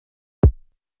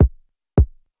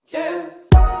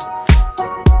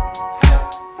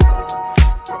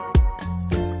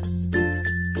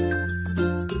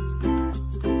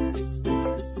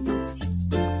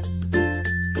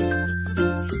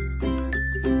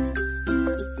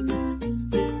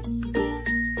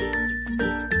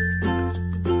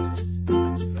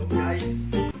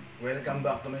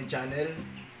my channel.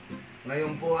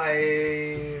 Ngayon po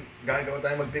ay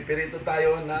magpipirito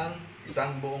tayo ng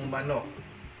isang buong manok.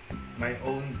 My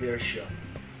own version.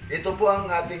 Ito po ang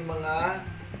ating mga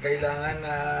kailangan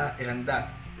na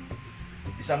ihanda.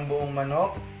 Isang buong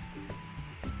manok,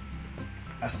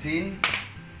 asin,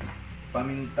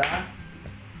 paminta,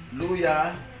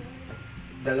 luya,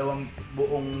 2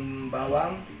 buong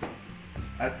bawang,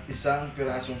 at isang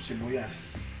pirasong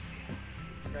sibuyas.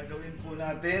 Gagawin po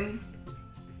natin,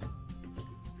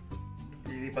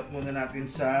 ilipat muna natin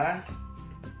sa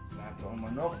plato ang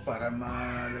manok para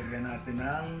malagyan natin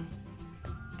ng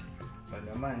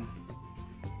palaman.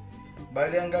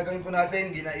 Bali, ang gagawin po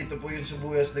natin, ito po yung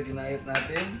sibuyas na ginayat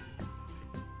natin,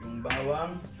 yung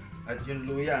bawang at yung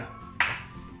luya.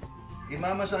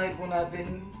 Imamasahe po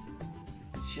natin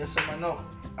siya sa manok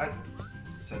at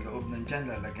sa loob ng tiyan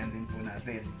lalagyan din po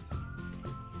natin.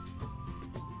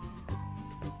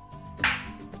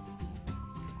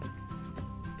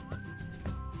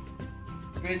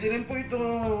 Pwede rin po ito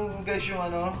guys yung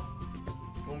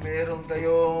kung meron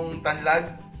kayong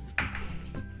tanlad.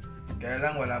 Kaya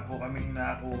lang wala po kaming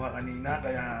nakuha kanina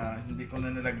kaya hindi ko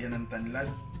na nalagyan ng tanlad.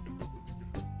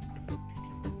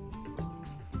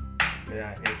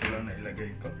 Kaya ito lang na ilagay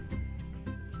ko.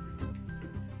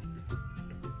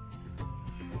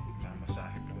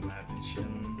 Mamasahe po natin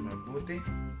siyang mabuti.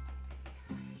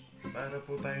 Para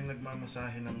po tayong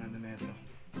nagmamasahe ng nito.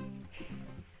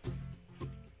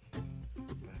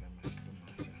 Para mas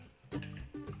lumasa.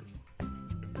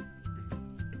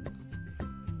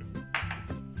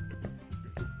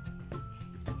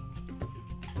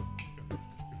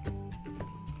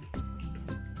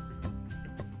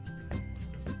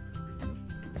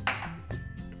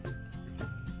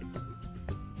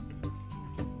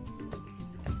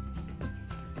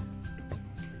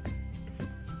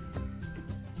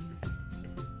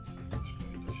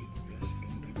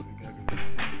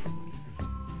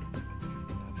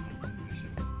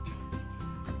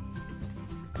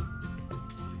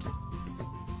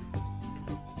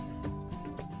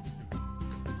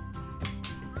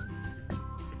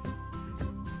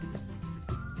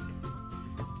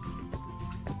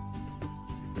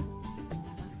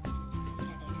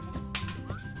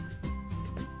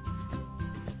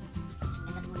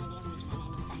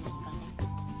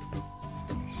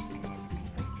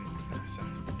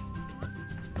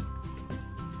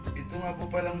 Ito nga po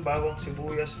palang bawang,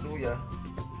 sibuyas, luya.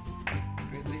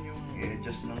 Pwede nyo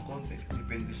i-adjust ng konti.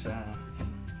 Depende sa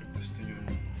gusto nyo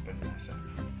panlasa.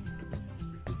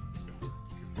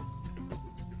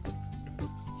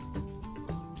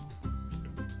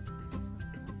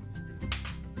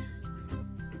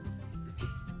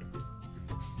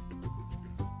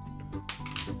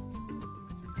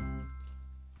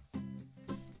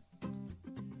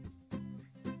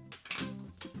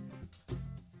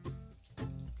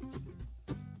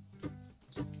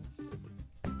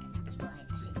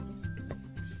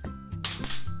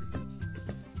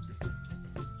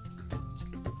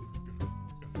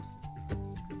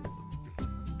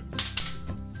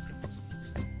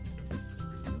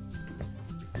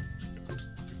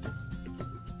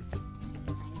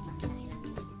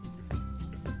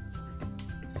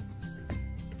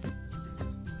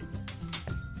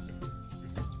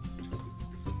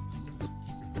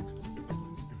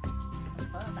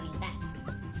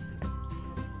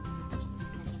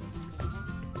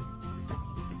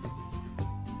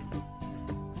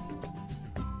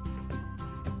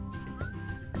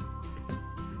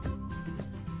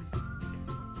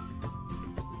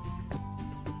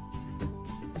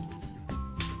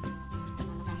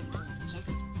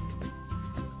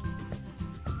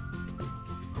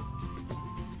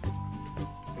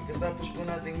 Pagkatapos po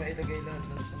natin mailagay lahat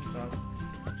ng sangkap,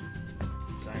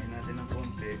 sahin natin ng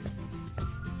konti.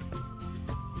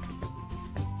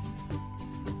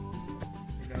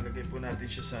 Ilalagay po natin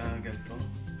siya sa ganito.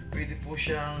 Pwede po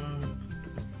siyang,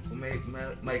 kung may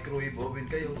microwave oven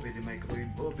kayo, pwede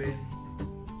microwave oven.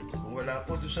 Kung wala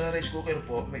po doon sa rice cooker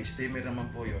po, may steamer naman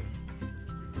po yun.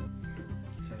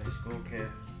 Sa rice cooker.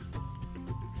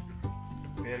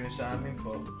 Pero yung sa amin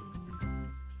po,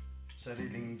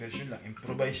 sariling version lang,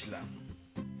 improvise lang.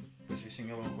 Kasi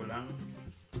singawan ko lang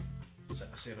sa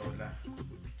kaserola.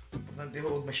 Importante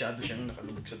huwag masyado siyang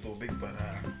nakalubog sa tubig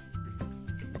para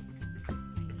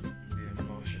hindi na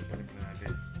mawas yung panig natin.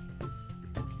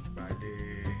 Bali,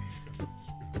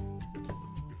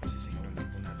 sisingawan lang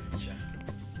po natin siya.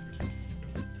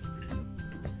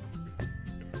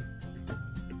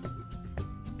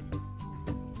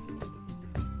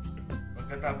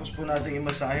 Pagkatapos po natin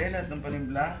imasahe lahat ng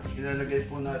panimpla, ilalagay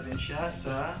po natin siya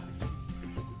sa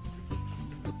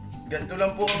ganito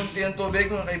lang po konti ang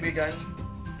tubig mga kaibigan.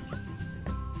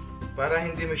 para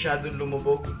hindi masyadong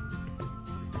lumubog.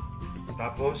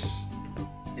 Tapos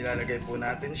ilalagay po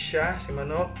natin siya, si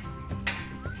manok.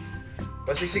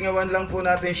 Pasisingawan lang po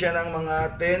natin siya ng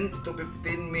mga 10 to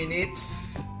 15 minutes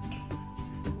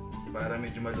para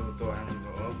medyo maluto ang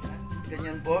loob.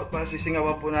 Ganyan po,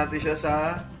 pasisingawan po natin siya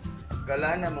sa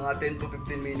gala ng mga 10 to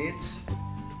 15 minutes.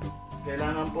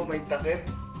 Kailangan po may takip.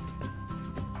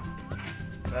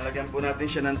 Lalagyan po natin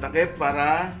siya ng takip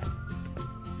para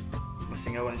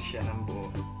masingawan siya ng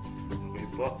buo. Okay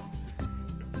po.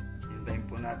 Hintayin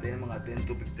po natin mga 10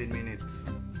 to 15 minutes.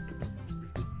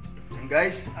 And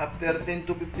guys, after 10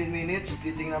 to 15 minutes,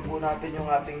 titingnan po natin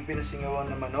yung ating pinasingawan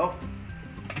na manok.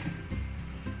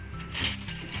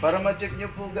 Para ma-check nyo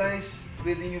po guys,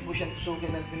 pwede nyo po siyang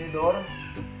tusukin ng tinidor.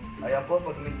 Ayan po,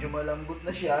 pag medyo malambot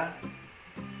na siya,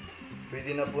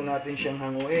 pwede na po natin siyang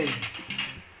hanguin.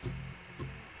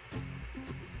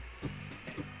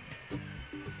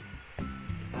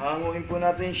 Hanguin po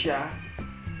natin siya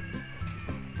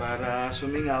para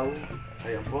sumingaw.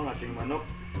 Ayan po ang ating manok.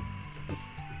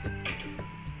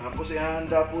 Tapos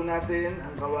ihahanda po natin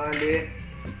ang kawali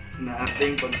na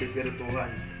ating pagpipirituhan.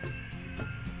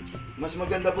 Mas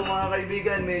maganda po mga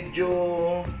kaibigan, medyo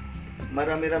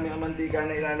marami-rami ang mantika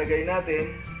na ilalagay natin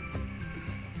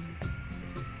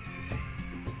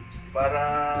para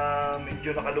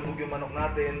medyo nakalubog yung manok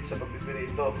natin sa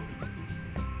pagpipirito.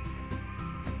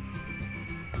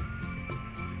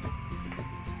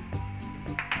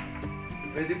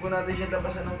 Pwede po natin siya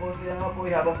tapasan ng konti ang apoy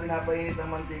habang pinapainit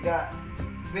ang mantika.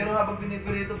 Pero habang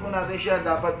pinipirito po natin siya,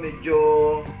 dapat medyo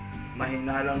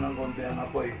mahina lang ng konti ang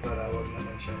apoy para wag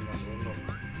naman siya masunog.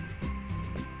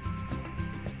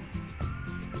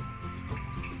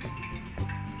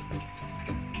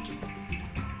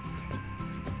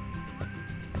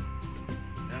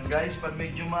 Yan guys, pag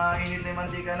medyo mainit na yung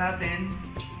mantika natin,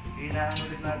 hinaan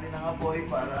ulit natin ang apoy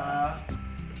para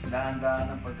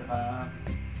dahan-dahan ang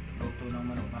pagkakaluto ng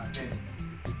manok natin.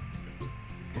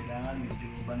 Kailangan medyo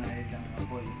banayad lang ang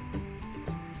apoy.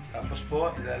 Tapos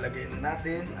po, ilalagay na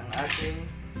natin ang ating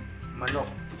manok.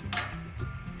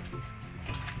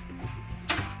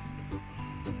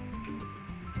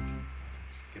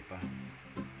 Sige pa.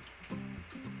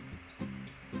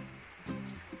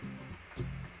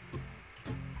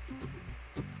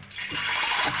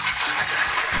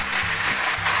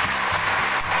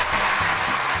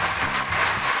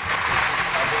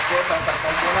 Tapos po,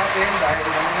 tatakpan po natin dahil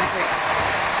namanipik.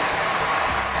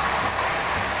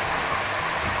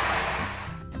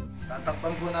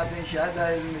 Tatakpan po natin siya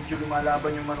dahil medyo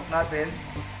lumalaban yung manok natin.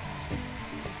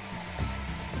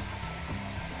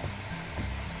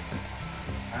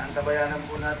 Antabayanan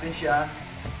po natin siya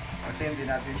kasi hindi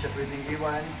natin siya pwedeng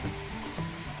iwan.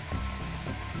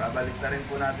 Babalik na rin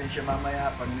po natin siya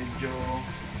mamaya pag medyo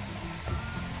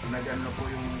nag-ano po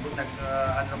yung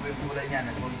kulay niya,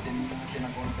 nag-continue siya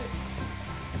ng konti.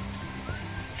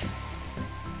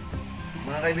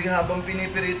 Mga kaibigan, habang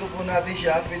pinipirito po natin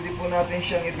siya, pwede po natin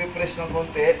siyang ipipress ng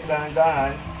konti,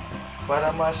 dahan-dahan,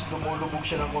 para mas lumulubog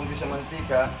siya ng konti sa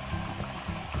mantika.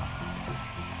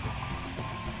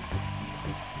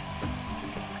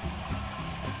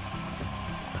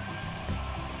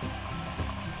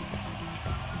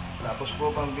 Tapos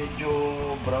po, pang medyo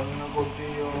brown ng konti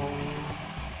yung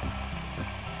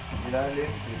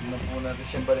ilalim, pwede na po natin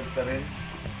siyang baliktarin.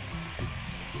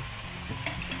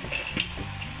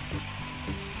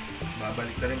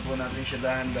 Babalik na rin po natin siya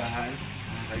dahan-dahan,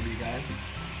 mga kaibigan.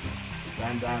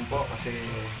 Dahan-dahan po kasi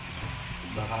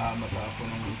baka matapon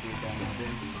ng mantika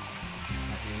natin.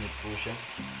 Nainit po siya.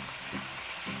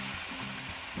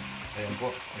 Ayan po,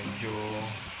 medyo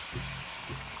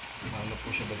ano po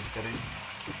siya, balik ka rin.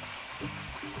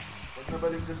 Pag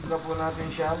nabaliktad na po natin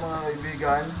siya, mga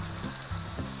kaibigan,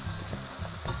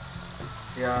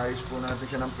 i-ayos po natin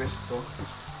siya ng pesto.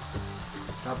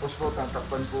 Tapos po,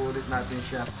 tatakpan po ulit natin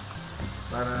siya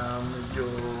para medyo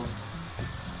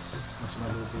mas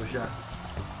maluto siya.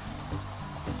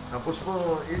 Tapos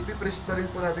po, ipipress pa rin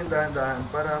po natin dahan-dahan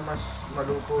para mas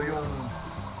maluto yung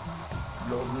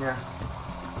loob niya.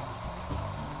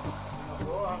 Ito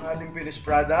po ang ating finished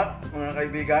product, mga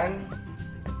kaibigan.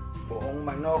 Buong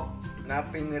manok na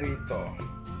pinirito.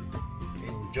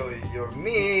 Enjoy your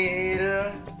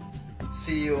meal!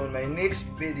 See you on my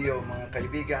next video, mga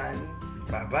kaibigan.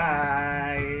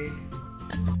 Bye-bye!